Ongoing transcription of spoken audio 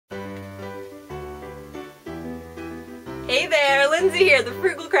Hey there, Lindsay here, the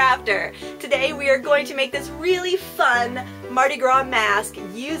Frugal Crafter. Today we are going to make this really fun Mardi Gras mask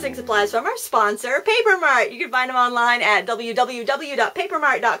using supplies from our sponsor, Papermart. You can find them online at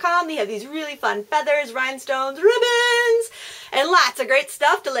www.papermart.com. They have these really fun feathers, rhinestones, ribbons, and lots of great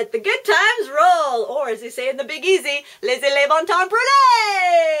stuff to let the good times roll. Or as they say in the Big Easy, laissez les bon temps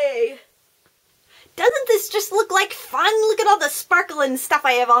brûler. Doesn't this just look like fun? Look at all the sparkling stuff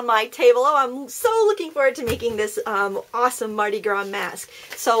I have on my table. Oh, I'm so looking forward to making this awesome Mardi Gras mask.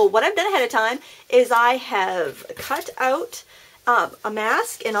 So what I've done ahead of time is I have cut out a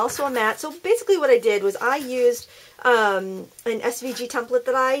mask and also a mat. So basically what I did was I used an SVG template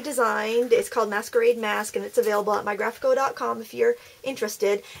that I designed. It's called Masquerade Mask, and it's available at mygraphico.com if you're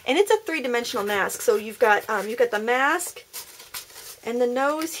interested. And it's a three-dimensional mask. So you've got the mask and the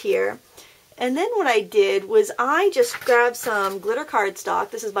nose here. And then what I did was I just grabbed some glitter cardstock.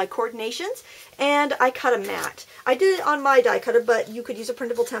 This is by Coordinations, and I cut a mat. I did it on my die cutter, but you could use a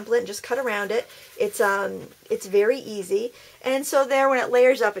printable template and just cut around it. It's very easy. And so there, when it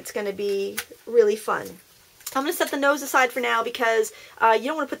layers up, it's going to be really fun. I'm going to set the nose aside for now because you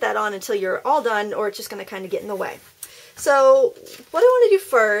don't want to put that on until you're all done, or it's just going to kind of get in the way. So what I want to do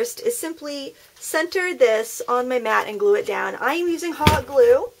first is simply center this on my mat and glue it down. I'm using hot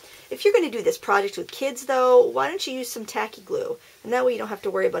glue. If you're going to do this project with kids, though, why don't you use some tacky glue? And that way you don't have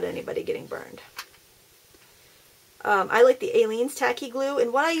to worry about anybody getting burned. I like the Aleene's tacky glue,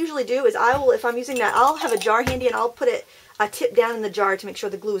 and what I usually do is if I'm using that, I'll have a jar handy and I'll put a tip down in the jar to make sure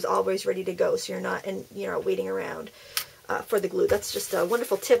the glue is always ready to go, so you're not waiting around for the glue. That's just a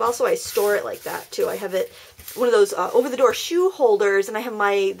wonderful tip. Also, I store it like that too. I have it one of those over-the-door shoe holders, and I have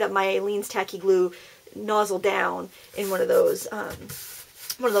my Aleene's tacky glue nozzle down in one of those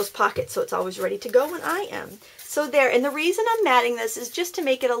pockets, so it's always ready to go when I am. So there, and the reason I'm matting this is just to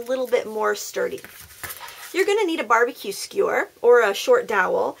make it a little bit more sturdy. You're going to need a barbecue skewer or a short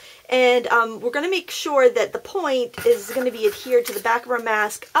dowel, and we're going to make sure that the point is going to be adhered to the back of our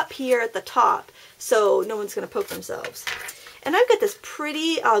mask up here at the top, so no one's going to poke themselves. And I've got this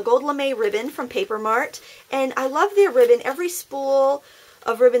pretty gold lame ribbon from Papermart, and I love their ribbon. Every spool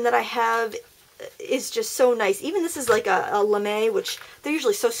of ribbon that I have is just so nice. Even this is like a lame, which they're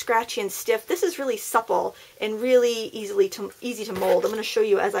usually so scratchy and stiff. This is really supple and really easy to mold. I'm going to show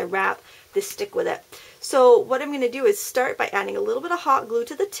you as I wrap this stick with it. So what I'm going to do is start by adding a little bit of hot glue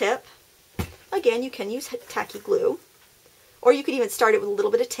to the tip. Again, you can use tacky glue, or you could even start it with a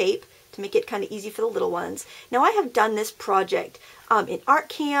little bit of tape to make it kind of easy for the little ones. Now, I have done this project in art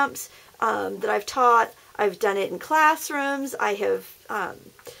camps that I've taught. I've done it in classrooms. I have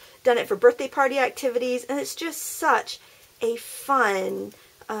done it for birthday party activities, and it's just such a fun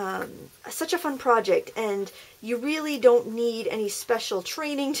project, and you really don't need any special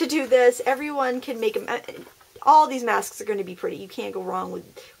training to do this. Everyone can make them. All these masks are going to be pretty. You can't go wrong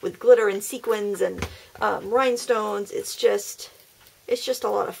with glitter and sequins and rhinestones. It's just a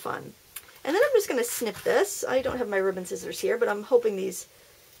lot of fun. And then I'm just going to snip this. I don't have my ribbon scissors here, but I'm hoping these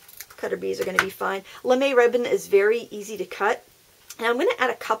cutter bees are going to be fine. Lame ribbon is very easy to cut. And I'm going to add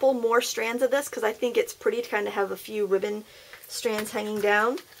a couple more strands of this because I think it's pretty to kind of have a few ribbon strands hanging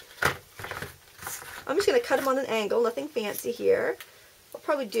down. I'm just going to cut them on an angle, nothing fancy here. I'll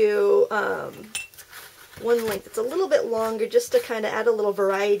probably do one length that's a little bit longer just to kind of add a little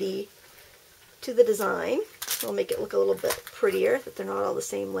variety to the design. It'll make it look a little bit prettier that they're not all the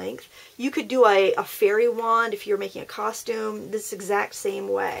same length. You could do a fairy wand if you're making a costume this exact same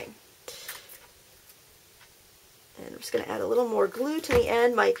way. And I'm just going to add a little more glue to the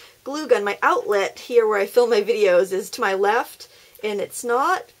end. My glue gun, my outlet here where I film my videos is to my left, and it's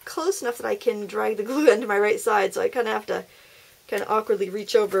not close enough that I can drag the glue gun to my right side, so I kind of have to kind of awkwardly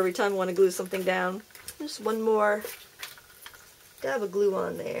reach over every time I want to glue something down. Just one more dab of glue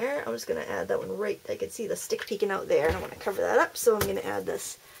on there. I'm just going to add that one right, I can see the stick peeking out there, and I want to cover that up, so I'm going to add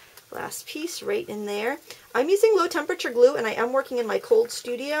this last piece right in there. I'm using low temperature glue, and I am working in my cold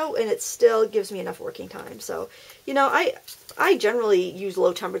studio, and it still gives me enough working time. So, you know, I generally use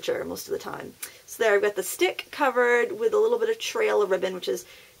low temperature most of the time. So there, I've got the stick covered with a little bit of trail of ribbon, which is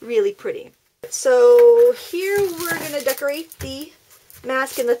really pretty. So here we're going to decorate the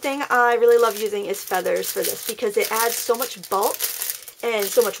mask, and the thing I really love using is feathers for this because it adds so much bulk and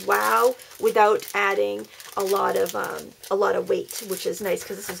so much wow without adding a lot of weight, which is nice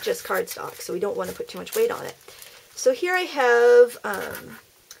because this is just cardstock, so we don't want to put too much weight on it. So here I have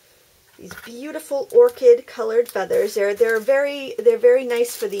these beautiful orchid colored feathers. They're very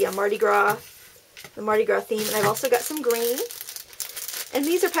nice for the Mardi Gras theme, and I've also got some green. And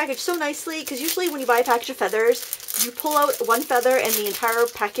these are packaged so nicely because usually when you buy a package of feathers, you pull out one feather and the entire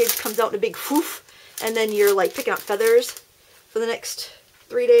package comes out in a big whoof. and then you're like picking up feathers for the next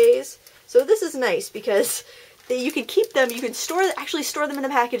 3 days. So this is nice because you can keep them, you can actually store them in the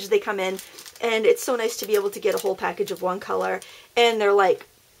package they come in, and it's so nice to be able to get a whole package of one color, and they're like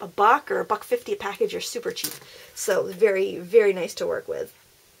 $1 or $1.50 a package, are super cheap. So very, very nice to work with.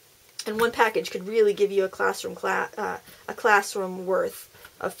 And one package could really give you a classroom worth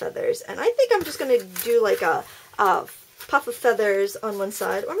of feathers. And I think I'm just going to do like a puff of feathers on one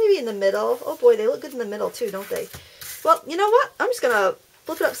side, or maybe in the middle. Oh boy, they look good in the middle too, don't they? Well, you know what? I'm just going to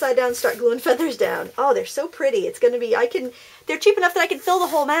flip it upside down and start gluing feathers down. Oh, they're so pretty. It's going to be, they're cheap enough that I can fill the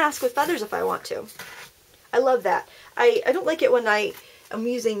whole mask with feathers if I want to. I love that. I don't like it when I'm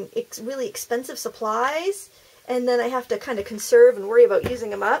using really expensive supplies, and then I have to kind of conserve and worry about using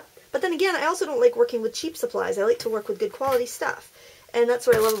them up. But then again, I also don't like working with cheap supplies. I like to work with good quality stuff. And that's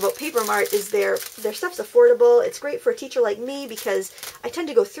what I love about papermart, is their stuff's affordable. It's great for a teacher like me because I tend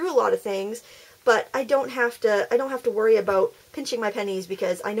to go through a lot of things, but I don't have to worry about pinching my pennies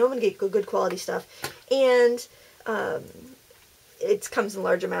because I know I'm going to get good quality stuff. And it comes in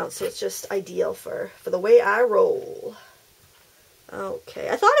large amounts, so it's just ideal for the way I roll. Okay,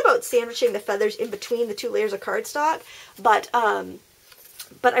 I thought about sandwiching the feathers in between the 2 layers of cardstock, but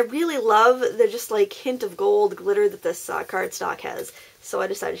I really love the just like hint of gold glitter that this cardstock has, so I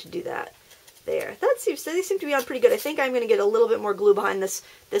decided to do that. There, they seem to be on pretty good. I think I'm going to get a little bit more glue behind this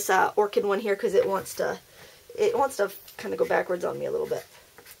orchid one here because it wants to kind of go backwards on me a little bit.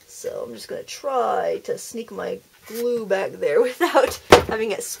 So I'm just going to try to sneak my glue back there without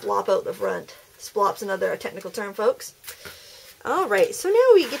having it splop out the front. Splop's another technical term, folks. Alright, so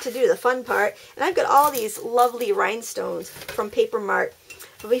now we get to do the fun part, and I've got all these lovely rhinestones from papermart.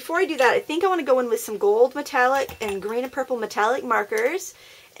 But before I do that, I think I want to go in with some gold metallic and green and purple metallic markers,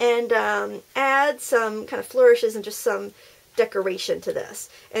 and add some kind of flourishes and just some decoration to this.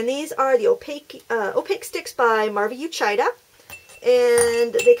 And these are the opaque sticks by Weirich,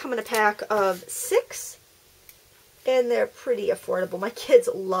 and they come in a pack of 6. And they're pretty affordable. My kids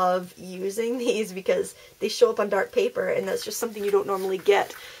love using these because they show up on dark paper, and that's just something you don't normally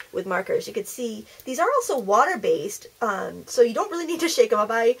get with markers. You can see these are also water-based, so you don't really need to shake them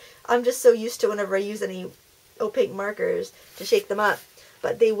up. I'm just so used to whenever I use any opaque markers to shake them up.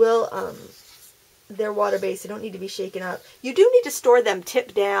 But they will, they're water-based. They don't need to be shaken up. You do need to store them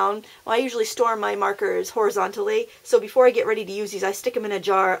tip down. Well, I usually store my markers horizontally, so before I get ready to use these, I stick them in a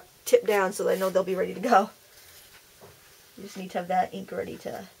jar tip down so that I know they'll be ready to go. You just need to have that ink ready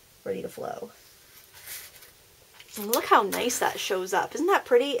to flow. And look how nice that shows up. Isn't that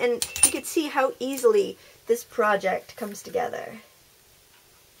pretty? And you can see how easily this project comes together.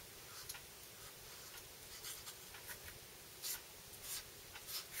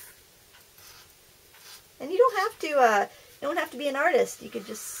 And you don't have to be an artist. You could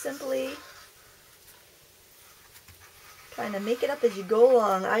just simply kind of make it up as you go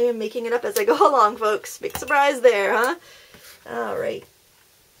along. I am making it up as I go along, folks. Big surprise there, huh? Alright,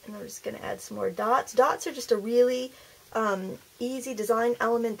 and I'm just going to add some more dots. Dots are just a really easy design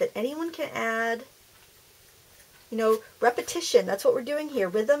element that anyone can add. You know, repetition, that's what we're doing here.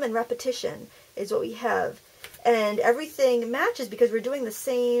 Rhythm and repetition is what we have. And everything matches because we're doing the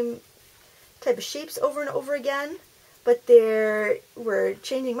same type of shapes over and over again, but we're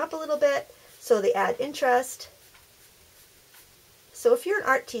changing them up a little bit so they add interest. So if you're an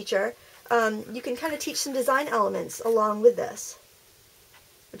art teacher, you can kind of teach some design elements along with this,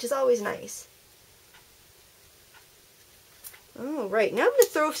 which is always nice. Alright, now I'm going to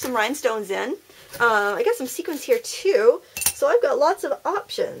throw some rhinestones in. I got some sequins here too, so I've got lots of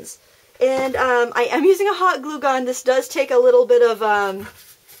options. And I am using a hot glue gun. This does take a little bit of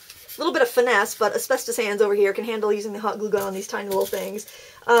finesse, but asbestos hands over here can handle using the hot glue gun on these tiny little things.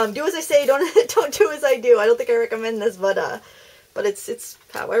 Do as I say, don't do as I do. I don't think I recommend this, but it's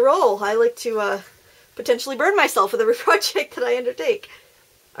how I roll. I like to potentially burn myself with every project that I undertake.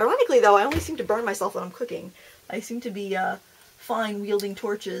 Ironically, though, I only seem to burn myself when I'm cooking. I seem to be fine wielding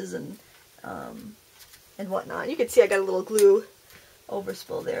torches and whatnot. You can see I got a little glue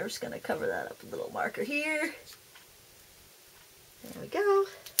overspill there. I'm just going to cover that up with a little marker here. There we go.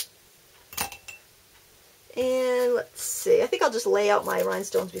 And let's see, I think I'll just lay out my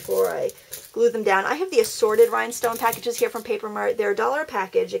rhinestones before I glue them down. I have the assorted rhinestone packages here from papermart. They're $1 a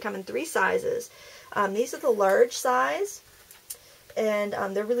package. They come in 3 sizes. These are the large size, and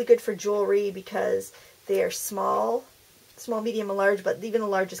they're really good for jewelry because they are small, medium, and large, but even the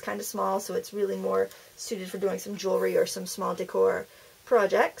large is kind of small, so it's really more suited for doing some jewelry or some small decor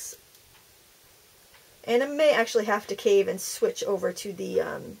projects. And I may actually have to cave and switch over to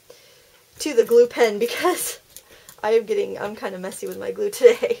the glue pen because I'm kind of messy with my glue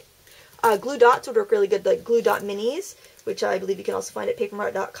today. Glue dots would work really good, like glue dot minis, which I believe you can also find at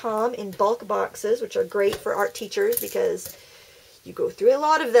papermart.com in bulk boxes, which are great for art teachers because you go through a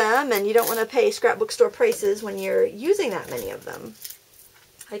lot of them and you don't want to pay scrapbook store prices when you're using that many of them.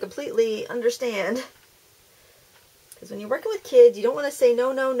 I completely understand. Because when you're working with kids, you don't want to say,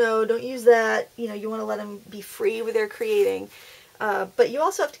 no, no, no, don't use that. You know, you want to let them be free with their creating. But you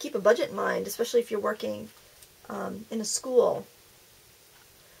also have to keep a budget in mind, especially if you're working in a school.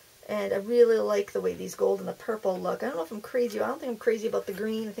 And I really like the way these gold and the purple look. I don't know if I'm crazy. I don't think I'm crazy about the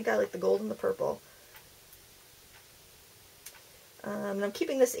green. I think I like the gold and the purple. And I'm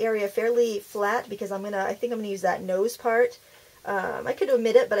keeping this area fairly flat because I think I'm gonna use that nose part. I could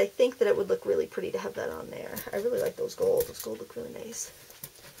omit it, but I think that it would look really pretty to have that on there. I really like those gold. Those gold look really nice.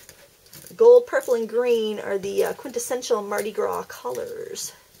 Gold, purple, and green are the quintessential Mardi Gras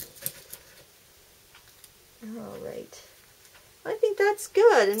colors. All right. I think that's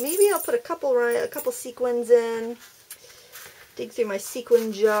good, and maybe I'll put a couple sequins in. Dig through my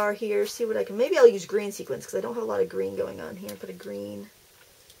sequin jar here, see what I can. Maybe I'll use green sequins because I don't have a lot of green going on here. Put a green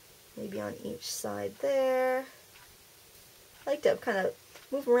maybe on each side there. I like to kind of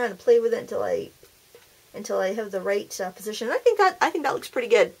move around and play with it until I have the right position. And I think that looks pretty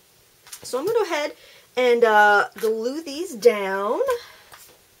good. So I'm going to go ahead and glue these down.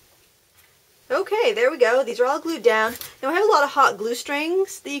 Okay, there we go. These are all glued down. Now I have a lot of hot glue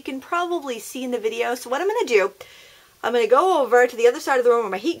strings that you can probably see in the video. So what I'm going to do, I'm going to go over to the other side of the room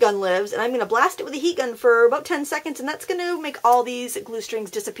where my heat gun lives, and I'm going to blast it with a heat gun for about 10 seconds, and that's going to make all these glue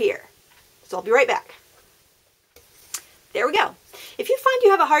strings disappear. So I'll be right back. There we go. If you find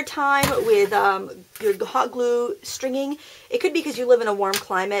you have a hard time with your hot glue stringing, it could be because you live in a warm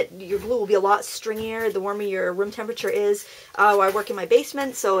climate. Your glue will be a lot stringier the warmer your room temperature is. I work in my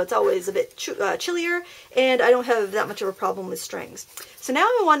basement, so it's always a bit chillier, and I don't have that much of a problem with strings. So now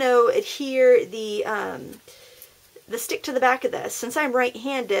I want to adhere the stick to the back of this. Since I'm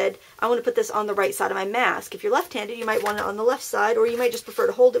right-handed, I want to put this on the right side of my mask. If you're left-handed, you might want it on the left side, or you might just prefer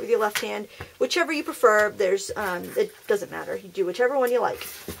to hold it with your left hand. Whichever you prefer, it doesn't matter. You do whichever one you like.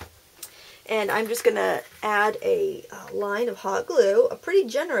 And I'm just going to add a line of hot glue, a pretty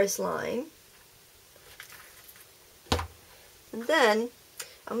generous line. And then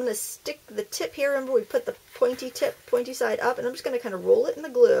I'm going to stick the tip here. Remember, we put the pointy side up, and I'm just going to kind of roll it in the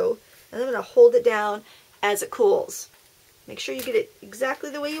glue, and I'm going to hold it down as it cools. Make sure you get it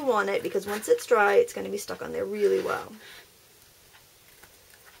exactly the way you want it, because once it's dry, it's going to be stuck on there really well.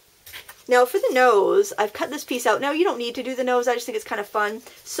 Now for the nose, I've cut this piece out. Now you don't need to do the nose, I just think it's kind of fun.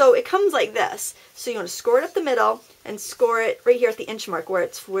 So it comes like this. So you want to score it up the middle and score it right here at the inch mark where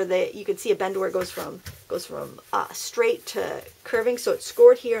you can see a bend where it goes from straight to curving. So it's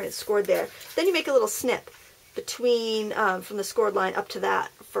scored here and it's scored there. Then you make a little snip between from the scored line up to that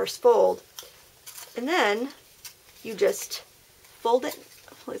first fold. And then you just fold it.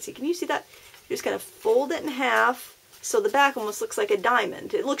 Let's see, can you see that? You just kind of fold it in half so the back almost looks like a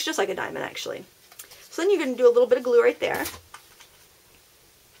diamond. It looks just like a diamond, actually. So then you're going to do a little bit of glue right there.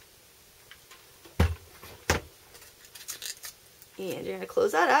 And you're going to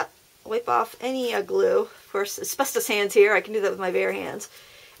close that up. Wipe off any glue. Of course, asbestos hands here. I can do that with my bare hands.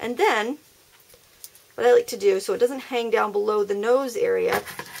 And then, what I like to do, so it doesn't hang down below the nose area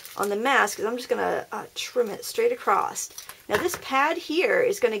on the mask, is I'm just going to trim it straight across. Now this pad here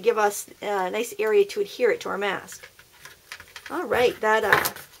is going to give us a nice area to adhere it to our mask. All right,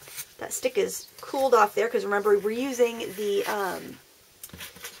 that stick is cooled off there, because remember we're using the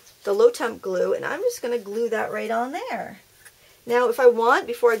low temp glue, and I'm just going to glue that right on there. Now if I want,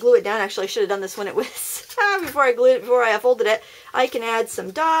 before I glue it down, actually I should have done this when it was before I folded it, I can add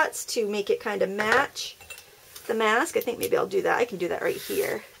some dots to make it kind of match the mask. I think maybe I'll do that. I can do that right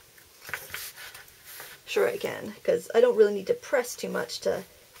here. Sure I can, because I don't really need to press too much to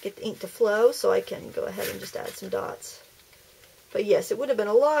get the ink to flow, so I can go ahead and just add some dots. But yes, it would have been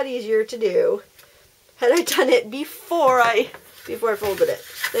a lot easier to do had I done it before I folded it.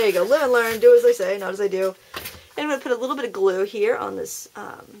 There you go. Live and learn. Do as I say, not as I do. And I'm going to put a little bit of glue here on this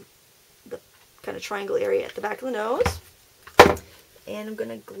the kind of triangle area at the back of the nose. And I'm going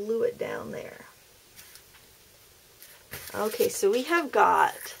to glue it down there. Okay, so we have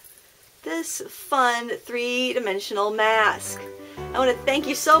got this fun three-dimensional mask. I want to thank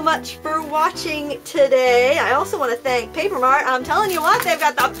you so much for watching today. I also want to thank Papermart. I'm telling you what, they've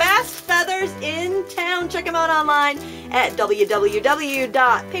got the best feathers in town. Check them out online at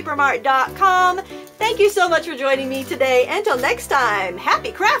www.papermart.com. Thank you so much for joining me today. Until next time,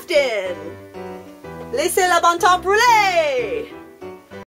 happy crafting! Laissez la bonne temps brûler!